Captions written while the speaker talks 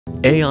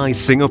AI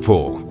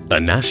Singapore, a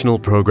national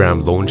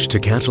program launched to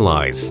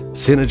catalyze,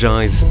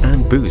 synergize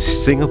and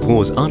boost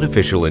Singapore's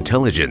artificial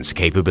intelligence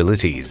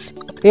capabilities.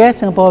 AI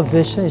Singapore's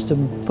vision is to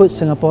put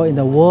Singapore in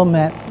the world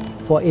map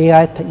for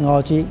AI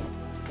technology.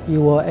 It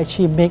will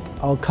actually make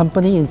our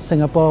company in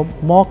Singapore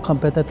more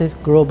competitive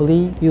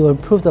globally. It will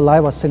improve the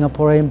life of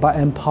Singaporeans by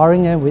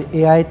empowering them with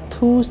AI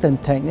tools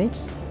and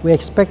techniques. We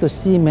expect to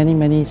see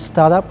many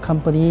startup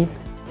companies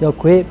that will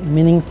create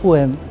meaningful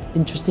and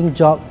interesting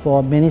jobs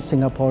for many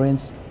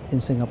Singaporeans in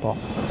Singapore.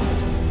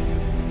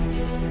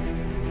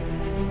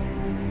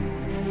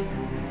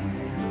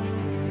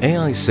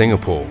 AI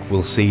Singapore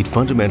will seed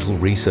fundamental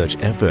research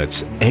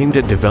efforts aimed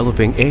at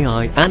developing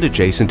AI and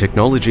adjacent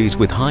technologies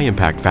with high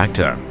impact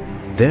factor,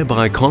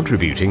 thereby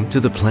contributing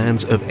to the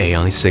plans of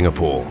AI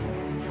Singapore.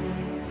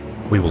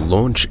 We will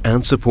launch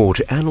and support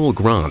annual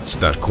grants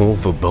that call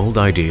for bold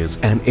ideas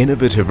and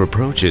innovative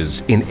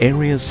approaches in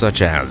areas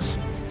such as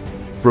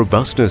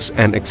robustness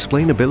and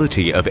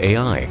explainability of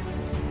AI,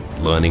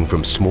 learning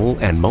from small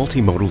and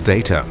multimodal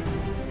data,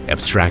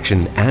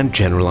 abstraction and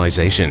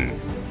generalization,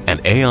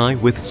 and AI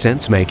with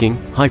sense-making,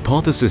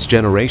 hypothesis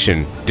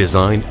generation,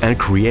 design and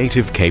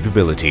creative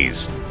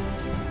capabilities.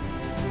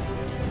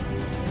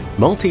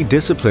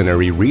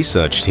 Multidisciplinary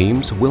research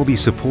teams will be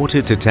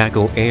supported to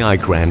tackle AI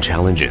grand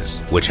challenges,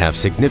 which have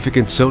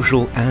significant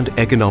social and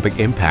economic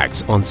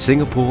impacts on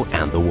Singapore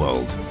and the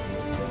world.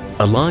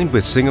 Aligned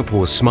with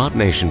Singapore's Smart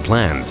Nation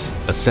plans,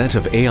 a set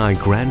of AI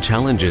grand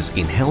challenges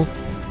in health,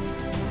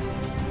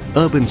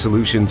 urban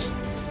solutions,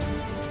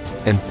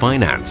 and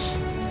finance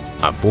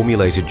are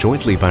formulated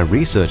jointly by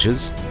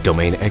researchers,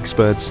 domain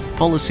experts,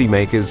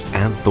 policymakers,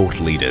 and thought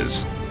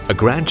leaders. A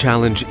grand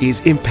challenge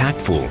is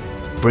impactful,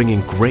 bringing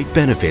great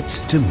benefits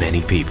to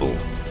many people.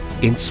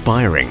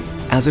 Inspiring,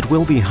 as it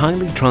will be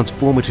highly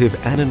transformative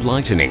and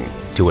enlightening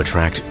to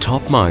attract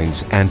top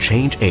minds and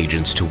change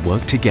agents to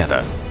work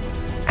together.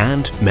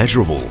 And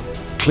measurable,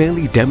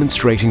 clearly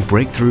demonstrating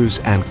breakthroughs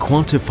and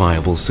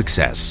quantifiable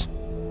success.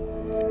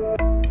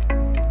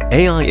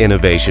 AI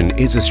innovation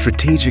is a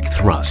strategic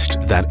thrust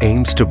that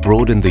aims to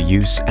broaden the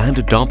use and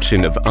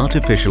adoption of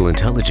artificial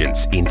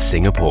intelligence in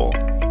Singapore.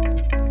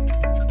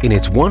 In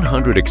its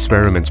 100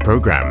 Experiments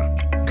program,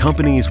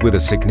 companies with a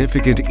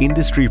significant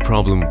industry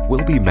problem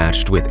will be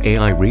matched with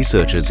AI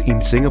researchers in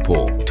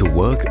Singapore to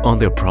work on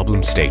their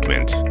problem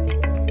statement.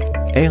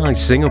 AI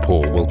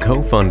Singapore will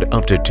co-fund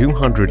up to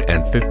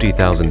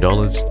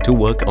 $250,000 to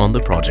work on the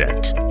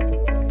project.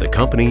 The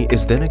company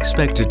is then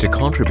expected to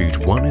contribute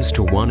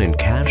 1:1 in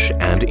cash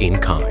and in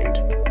kind.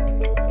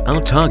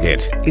 Our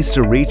target is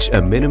to reach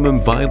a minimum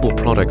viable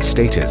product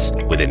status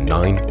within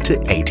 9 to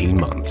 18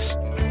 months.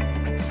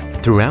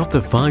 Throughout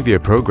the 5-year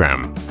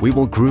program, we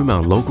will groom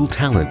our local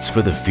talents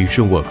for the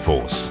future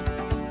workforce.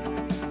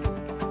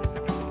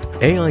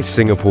 AI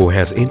Singapore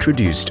has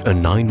introduced a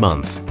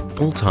 9-month,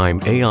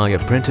 full-time AI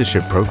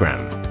apprenticeship program,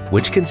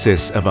 which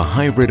consists of a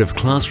hybrid of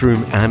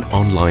classroom and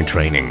online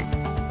training.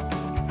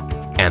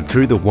 And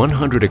through the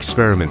 100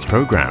 Experiments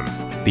program,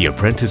 the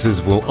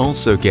apprentices will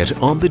also get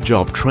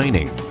on-the-job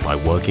training by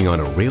working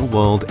on a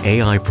real-world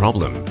AI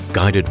problem,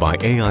 guided by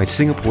AI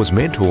Singapore's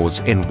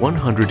mentors and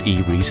 100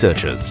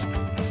 researchers.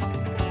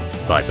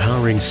 By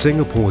powering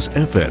Singapore's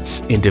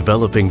efforts in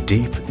developing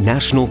deep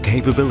national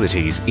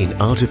capabilities in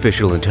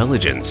artificial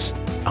intelligence,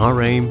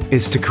 our aim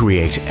is to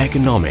create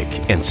economic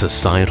and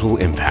societal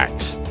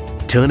impacts,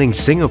 turning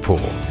Singapore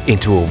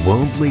into a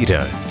world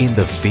leader in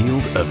the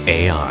field of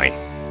AI.